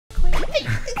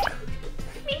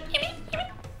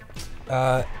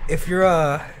If you're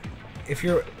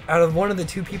out of one of the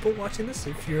two people watching this,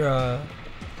 if you're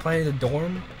playing the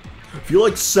dorm, if you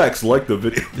like sex, like the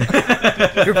video.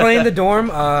 if you're playing the dorm,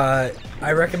 I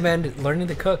recommend learning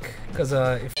to cook because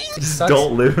if it sucks,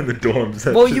 don't live in the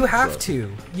dorms. Well, you have to.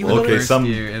 You okay, some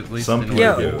people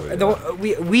yeah, do.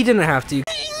 we didn't have to.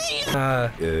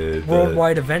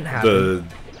 Worldwide event happened.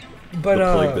 But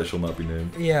the plague that shall not be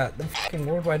named. Yeah, the fucking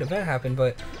worldwide event happened,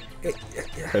 but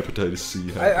hepatitis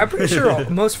C. I'm pretty sure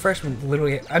most freshmen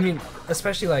literally. I mean,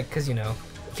 especially like because you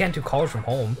can't do college from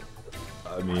home.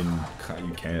 I mean,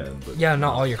 you can, but yeah,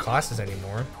 not all your classes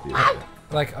anymore. Yeah.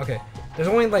 Like, okay, there's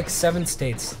only like 7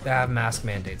 states that have mask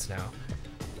mandates now.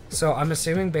 So I'm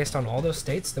assuming based on all those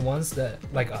states, the ones that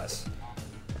like us,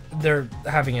 they're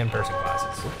having in-person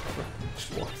classes.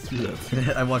 Just walk through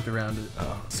that. I walked around it.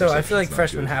 Oh, so I feel like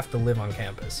freshmen have to live on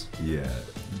campus. Yeah,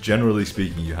 generally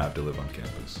speaking, you have to live on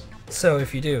campus. So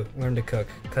if you do, learn to cook,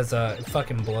 cause it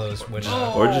fucking blows when.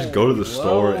 Or just go to the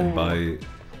store and buy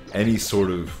any sort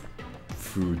of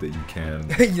food that you can.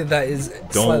 Yeah, that is.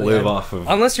 Don't live off of.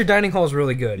 Unless your dining hall is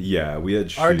really good. Yeah, we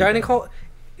had. Our dining hall,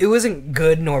 it wasn't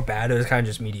good nor bad. It was kind of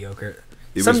just mediocre.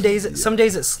 Some days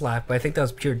it slapped, but I think that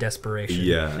was pure desperation.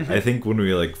 Yeah, I think when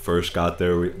we like first got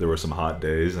there, there were some hot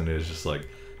days, and it was just like,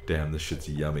 damn, this shit's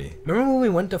yummy. Remember when we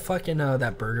went to fucking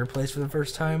that burger place for the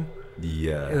first time?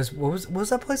 Yeah. It was what was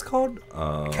that place called?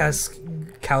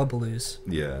 Calabaloo's.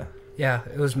 Yeah. Yeah,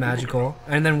 it was magical,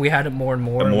 and then we had it more and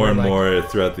more. And more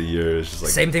throughout the years. Just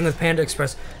like, same thing with Panda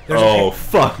Express.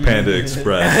 Fuck Panda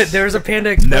Express. There was a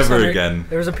Panda Express. Never again.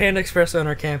 There was a Panda Express on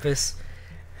our campus,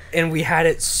 and we had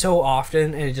it so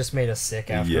often, and it just made us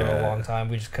sick after a long time.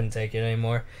 We just couldn't take it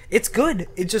anymore. It's good.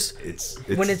 It just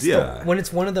when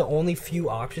it's one of the only few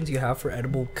options you have for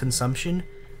edible consumption,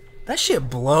 that shit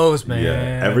blows, man.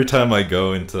 Yeah. Every time I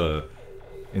go into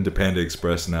Panda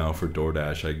Express now for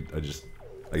DoorDash,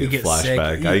 I get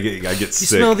flashback. I get sick.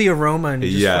 You smell the aroma and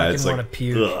you just fucking want to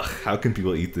puke. Ugh, how can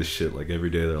people eat this shit like every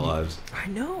day of their lives? I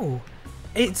know.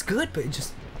 It's good, but it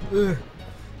just... Ugh.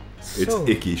 It's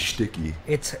icky, sticky.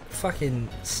 It's fucking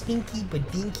stinky,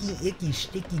 badinky, icky,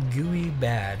 sticky, gooey,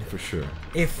 bad. For sure.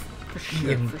 For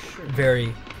sure.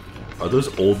 Very... Are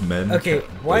those old men? Okay,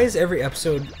 why is every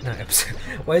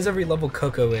why is every level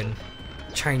Coco in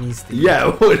Chinese theme? Yeah,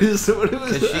 what is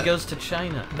Because she goes to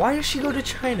China. Why does she go to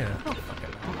China?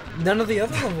 None of the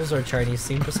other levels are Chinese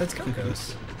themed besides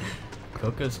Coco's.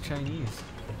 Coco's Chinese.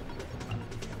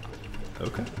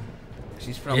 Okay.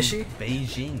 She's from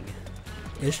Beijing.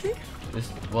 Is she?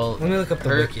 Well, let me look up the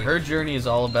wiki. Her journey is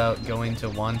all about going to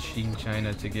Wanxing,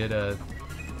 China to go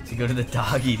to the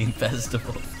dog eating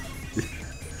festival.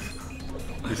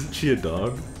 Isn't she a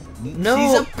dog? No.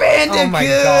 She's a bandicoot! Oh my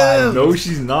god. No,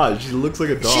 she's not. She looks like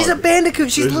a dog. She's a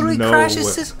bandicoot. She's literally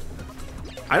Crash's sister.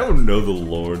 I don't know the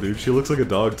lore, dude. She looks like a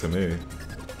dog to me.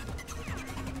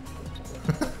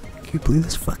 Can you believe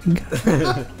this fucking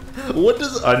guy? What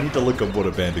does... I need to look up what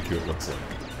a bandicoot looks like.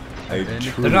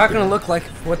 They're not gonna look like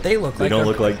what they look like. They don't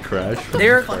look like Crash?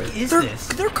 They're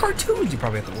cartoons. You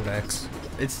probably have to hold X.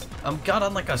 I'm got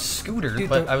on like a scooter, dude,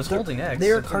 but I was holding X.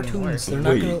 They're cartoons. They're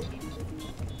not gonna...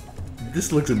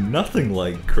 This looks nothing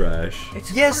like Crash.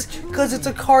 Yes, because it's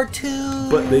a cartoon.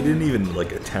 But they didn't even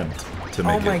like attempt to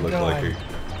make it look like a...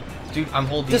 Dude, I'm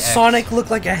holding Does X. Sonic look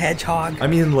like a hedgehog? I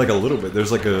mean, like a little bit. There's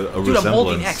like a Dude, resemblance. I'm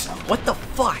holding X. What the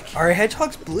fuck? Are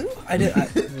hedgehogs blue? I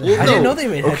didn't know they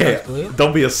made hedgehogs blue.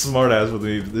 Don't be a smartass with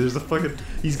me. There's a fucking...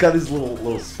 He's got his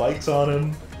little spikes on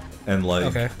him. And like...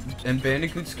 Okay. And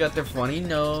bandicoots got their funny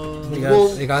nose.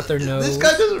 They got their nose. This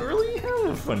guy doesn't really have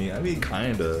a funny... I mean,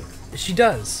 kinda. She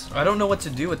does. I don't know what to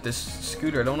do with this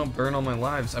scooter. I don't want to burn all my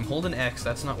lives. I'm holding X.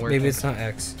 That's not working. Maybe it's not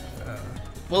X.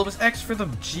 Well, it was X for the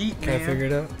Jeep, man. Can I figure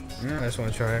it out? Yeah. I just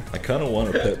want to try it. I kind of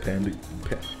want a pet panda.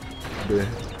 What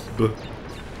the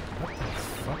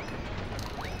fuck?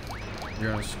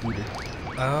 You're on a scooter.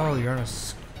 Oh, you're on a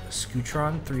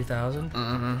Scootron 3000?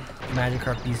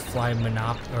 Magikarp bees fly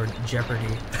or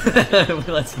Jeopardy.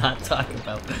 Let's not talk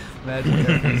about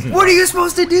Magikarp. What are you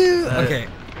supposed to do? Okay.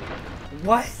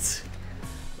 What?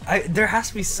 There has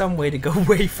to be some way to go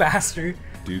way faster.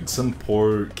 Dude, some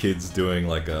poor kids doing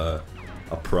like a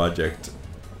project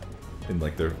in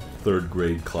like their 3rd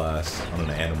grade class on an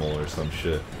animal or some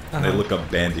shit. And they look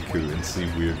up Bandicoot and see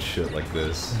weird shit like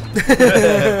this.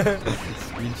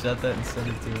 Screenshot that and send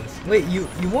it to us. Wait, you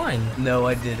won? No,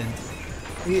 I didn't.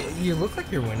 You look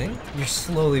like you're winning. You're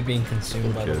slowly being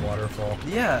consumed by the waterfall.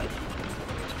 Yeah.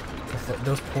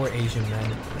 Those poor Asian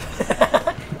men.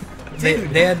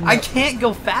 Dude, they had I can't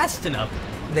go fast enough.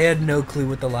 They had no clue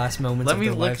what the last moments of their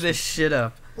lives. Let me look this shit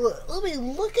up. Let me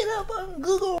look it up on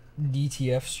Google.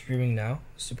 DTF streaming now.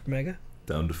 Super Mega.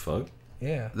 Down to fuck.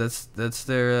 Yeah. That's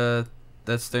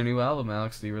their new album,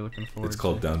 Alex, that you were looking for. It's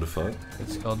called Down to Fuck?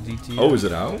 It's called DT. Oh, is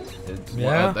it out?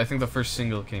 Yeah. I think the first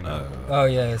single came out. Oh,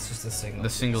 yeah, it's just a signal. The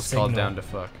single's called Down to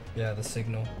Fuck. Yeah, the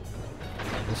signal.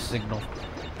 The signal.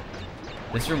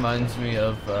 This reminds me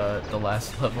of the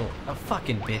last level. Oh,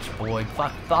 fucking bitch, boy.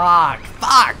 Fuck.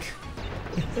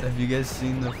 Have you guys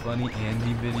seen the funny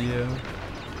Andy video?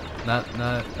 Not,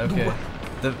 okay.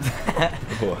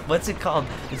 What's it called?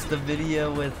 It's the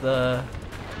video with,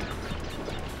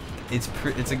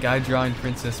 it's a guy drawing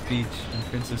Princess Peach, and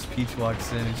Princess Peach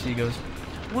walks in, and she goes,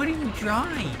 "What are you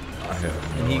drawing?" I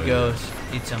have no And he idea. goes,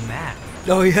 "It's a map.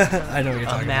 Oh, yeah, I know what you're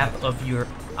talking A map about. of your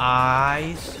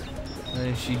eyes." And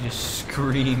then she just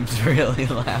screams really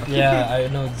loud. Yeah, I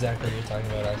know exactly what you're talking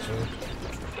about, actually.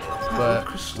 But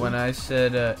when I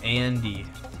said Andy,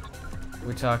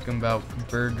 we're talking about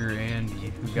Burger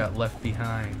Andy, who got left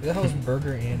behind. Who the hell's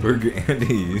Burger Andy? Burger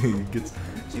Andy gets.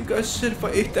 You guys said if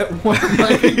I ate that worm,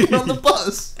 I could get on the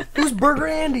bus. Who's Burger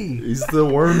Andy? He's the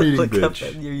worm-eating Look bitch. up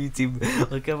on your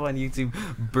YouTube. Look up on YouTube.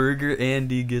 Burger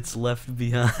Andy gets left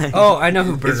behind. Oh, I know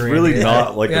who Burger It's Andy really is.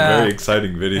 not like Yeah. a very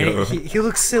exciting video. And he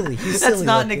looks silly. He's That's silly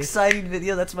not an looking. exciting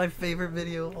video. That's my favorite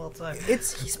video of all time.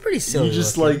 He's pretty silly. You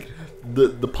just looking. like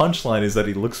the punchline is that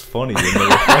he looks funny in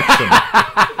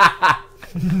the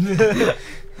reflection.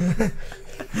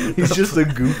 He's just a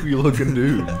goofy looking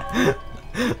dude.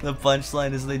 The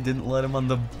punchline is they didn't let him on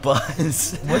the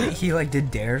bus. What he like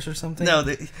did dares or something? No,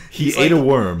 He he's ate like- a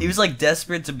worm. He was like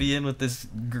desperate to be in with this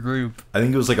group. I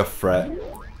think it was like a frat.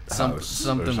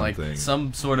 Something like something.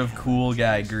 some sort of cool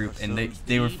guy group, and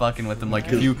they were fucking with him like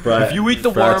if Frat- you eat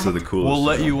the frats worm, are the coolest we'll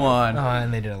let stuff. you on.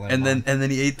 And they didn't let him And then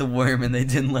he ate the worm and they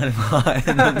didn't let him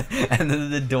on. And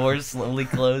then the door slowly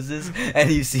closes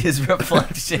and you see his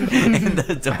reflection in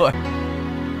the door.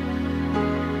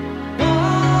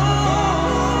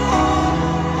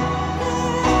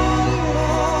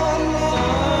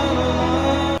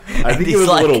 I think it he's was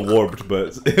like- a little warped,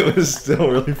 but it was still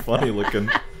really funny looking.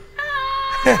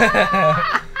 Burger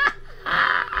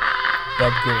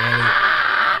Andy.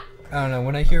 I don't know.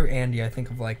 When I hear Andy, I think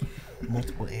of like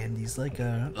multiple Andys, like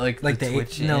the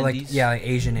Twitch Andys? like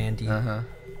Asian Andy, Uh-huh.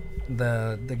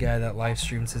 the guy that live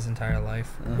streams his entire life.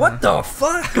 What the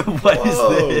fuck? What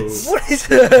Whoa. is this? What is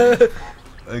that?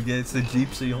 Okay, it's the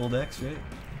Jeep, so you hold X, right?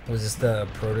 Was this the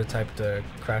prototype to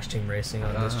Crash Team Racing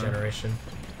on this generation?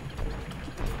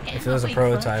 If it was a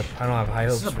prototype, I don't have high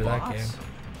hopes for that game.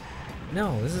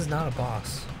 No, this is not a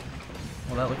boss.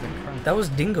 Well, that looked like crap. That was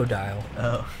Dingo Dial.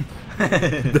 Oh.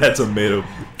 That's a made-up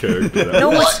character.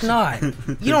 No, it's not.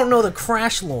 You don't know the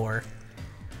Crash lore.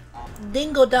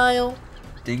 Dingo Dial.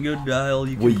 Dingo Dial,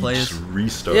 you can Wait, play you as... just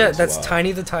restart. Yeah, that's Wow.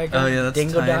 Tiny the Tiger. Oh yeah, that's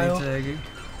Dingo Tiny Dial. Tiger.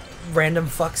 Random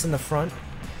fucks in the front.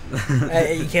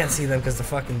 You can't see them because the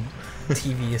fucking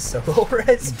TV is so low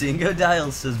res. Dingo Dial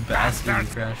says bastard in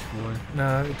Crash 4.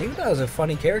 No, Dingo Dial is a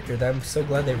funny character. That I'm so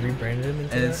glad they rebranded him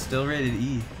into And that. it's still rated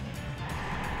E.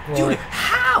 Well, Dude,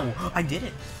 how? I did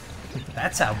it.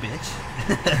 That's how,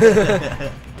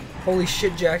 bitch. holy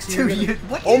shit, Jackson! Dude, you're gonna-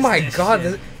 what oh is my this god,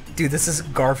 shit? dude, this is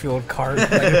Garfield card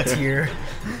like tier.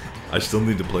 I still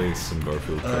need to play some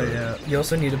Garfield. Oh, yeah. You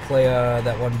also need to play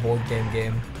that one board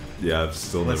game. Yeah, I've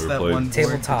still What's never that played one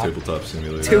board? Tabletop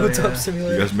Simulator. Tabletop yeah.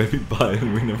 Simulator. You guys made me buy it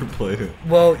and we never played it.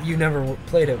 Well, you never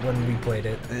played it when we played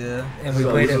it, Yeah. and we So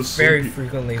I played it was a very sleepy-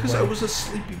 frequently. Because when- I was a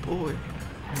sleepy boy.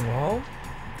 Well,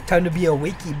 time to be a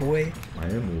wakey boy. I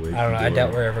am awake. I don't know. I boy.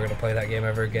 doubt we're ever gonna play that game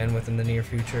ever again within the near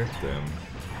future, Damn.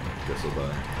 Guess I'll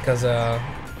die. because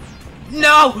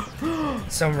No!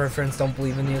 some of our friends don't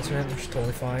believe in the internet, which is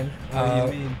totally fine.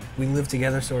 What do you mean? We live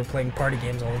together, so we're playing party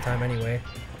games all the time anyway.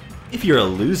 If you're a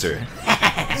loser.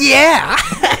 Yeah!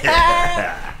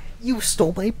 You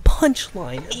stole my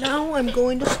punchline. Now I'm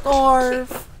going to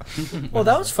starve. Well,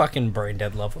 that was fucking brain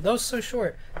dead level. That was so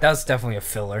short. That was definitely a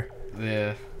filler.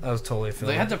 Yeah. That was totally a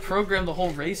filler. They had to program the whole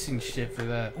racing shit for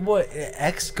that. What,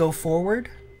 X go forward?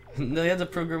 They had to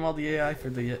program all the AI for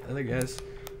the other guys.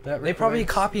 That They probably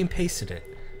records- copy and pasted it.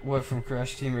 What, from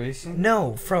Crash Team Racing?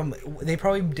 No, they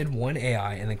probably did one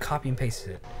AI and then copy and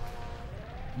pasted it.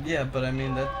 Yeah, but I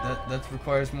mean, that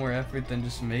requires more effort than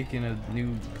just making a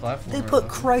new platform. They put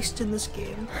Christ in this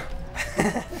game.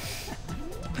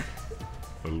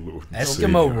 Lord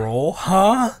Eskimo Savior. roll,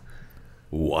 huh?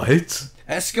 What?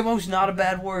 Eskimo's not a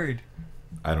bad word.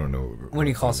 I don't know. When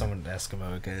you call someone an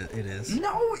Eskimo, it is.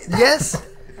 No. Yes.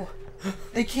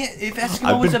 They can't. If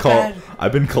Eskimo was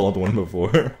I've been called one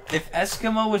before. if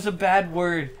Eskimo was a bad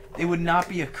word, it would not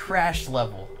be a Crash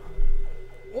level.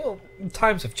 Well,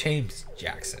 times have changed,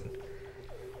 Jackson.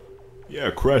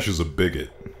 Yeah, Crash is a bigot.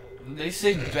 They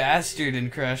say bastard in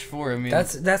Crash 4. I mean,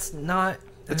 That's not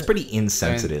That's pretty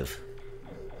insensitive.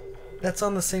 That's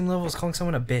on the same level as calling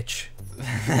someone a bitch.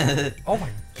 Oh my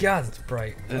god, that's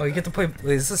bright. Oh, you get to play. Wait,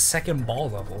 this is the second ball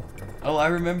level. Oh, I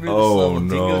remember this level. No,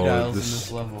 Dingo Dial's in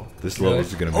this level. This level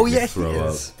is gonna make me throw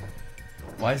up.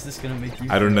 Why is this gonna make you?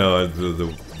 I don't know.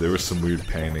 There was some weird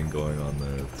painting going on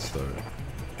there at the start.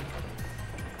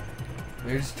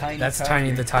 There's Tiny. That's Tiger.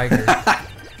 Tiny the Tiger.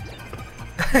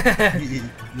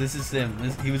 This is him.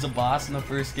 He was a boss in the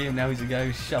first game. Now he's a guy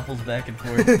who shuffles back and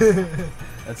forth.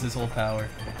 That's his whole power.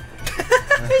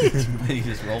 He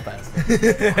just roll past him.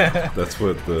 That's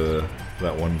what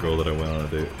that one girl that I went on a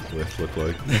date with looked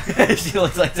like. She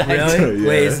looks like Tiny. Really? Yeah.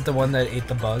 Wait, is it the one that ate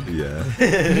the bug? Yeah.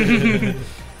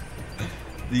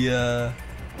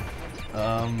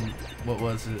 What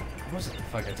was it? What was it?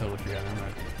 Fuck, I totally forgot. I'm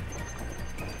not.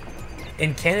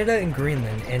 In Canada and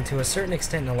Greenland, and to a certain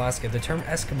extent in Alaska, the term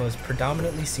Eskimo is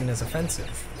predominantly seen as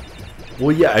offensive.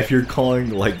 Well, yeah, if you're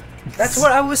calling, like... That's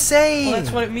what I was saying! Well,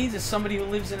 that's what it means. It's somebody who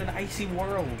lives in an icy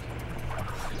world.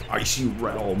 Icy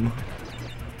realm.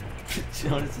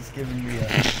 Jonas is giving me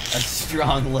a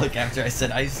strong look after I said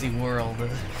icy world.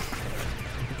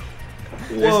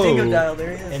 There's Dingo Dial,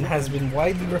 there he is. And has been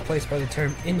widely replaced by the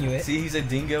term Inuit. See, he's a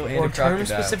dingo and or a crocodile. term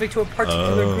specific to a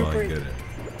particular group. I get it.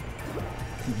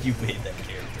 You made that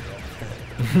character up.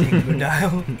 Dingo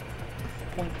Dial.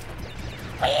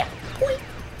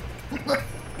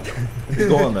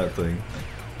 Go on that thing.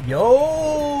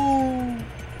 Yo!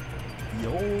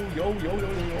 Yo.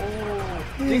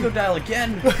 Dingo Dial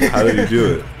again! How did he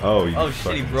do it? Oh, you oh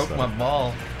shit, he broke my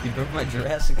ball. He broke my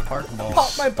Jurassic Park ball.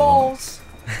 Pop my balls!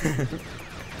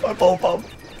 My ball pop.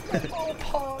 Oh,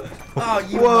 pop! Oh,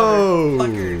 you Whoa!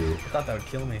 motherfucker! I thought that would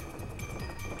kill me.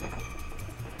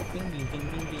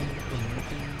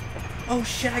 Oh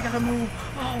shit, I gotta move!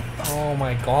 Oh fuck! Oh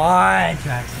my god,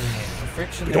 Jackson. The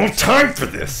friction. We don't have time for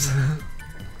this!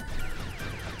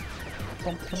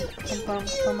 Oh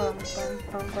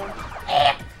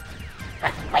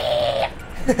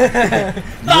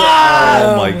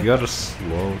my, you gotta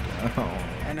slow down.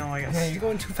 I know, I got. Yeah, you're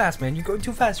going too fast, man. You're going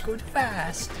too fast. You're going too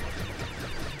fast.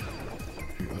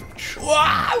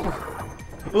 Wow!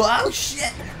 Wow,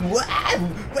 shit! Wow!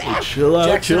 Chill out,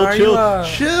 Jackson, chill.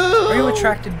 Are you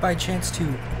attracted by chance to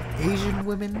Asian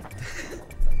women?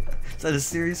 Is that a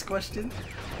serious question?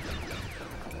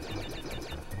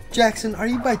 Jackson, are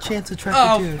you by chance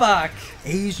attracted to fuck!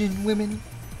 Asian women?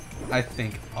 I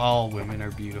think all women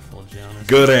are beautiful, Jonas.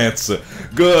 Good answer.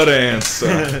 Good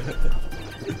answer.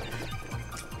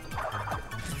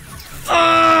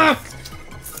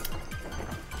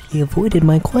 He avoided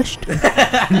my question.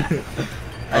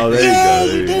 Oh, there you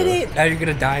go. You did it! Now you're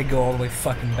gonna die and go all the way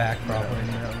fucking back, probably.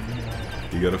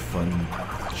 You got a fun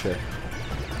check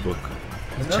book.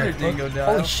 Another Checkbook. dingo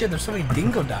dial. Holy shit, there's so many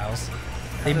dingo dials.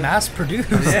 They mass produced.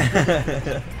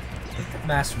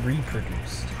 Mass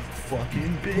reproduced.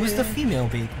 Fucking big. Who's the female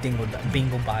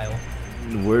bingo bile?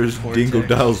 Where's CORTEX. Dingo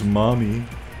Dial's mommy?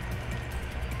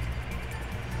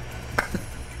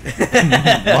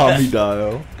 Mommy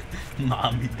Dial.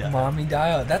 Mommy dial. Mommy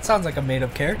dial. That sounds like a made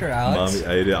up character, Alex.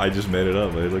 Mommy, I just made it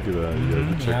up. Hey, look at that. You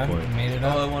got the Yeah, checkpoint. made it Oh,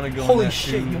 up. I want to go in Holy that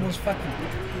shit, tube. you almost fucking.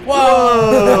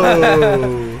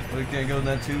 Whoa! We can't go in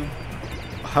that tube?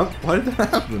 Why did that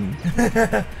happen?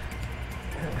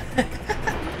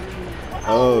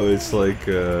 Oh, it's like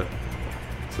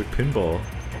pinball.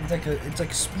 It's like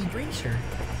a speed racer.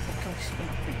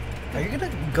 Are you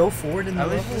gonna go forward in the I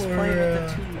was level just or, playing with the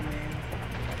tube, man.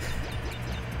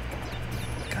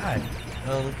 God.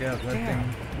 Oh, look out, that Damn. thing.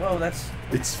 Whoa, that's...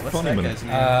 It's What's funny, that man. guy's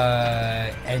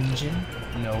name? Engine?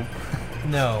 Nope.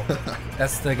 No.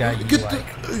 That's the guy you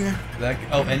like.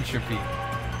 Oh, Entropy.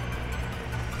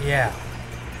 Yeah.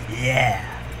 Yeah.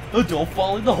 Oh, don't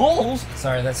fall in the holes.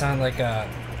 Sorry, that sounded like a.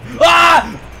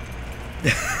 Ah!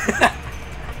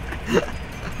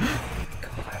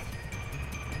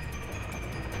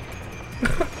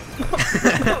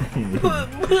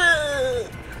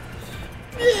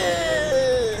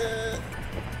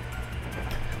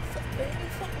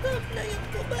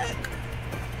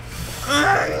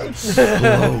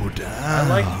 Slow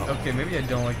down. Okay, maybe I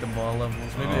don't like the ball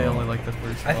levels. Maybe I only like the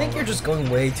first. I think you're just going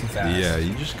way too fast. Yeah,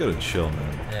 you just gotta chill,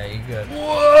 man. Yeah, you good.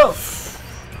 Whoa!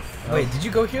 Wait, did you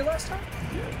go here last time?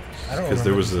 Yeah. I don't Because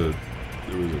there was a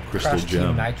crystal Crash Team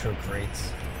gem. Nitro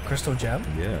crates. Crystal gem?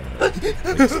 Yeah.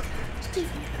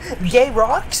 Gay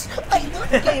rocks? I love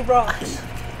gay rocks.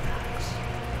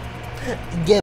 Gay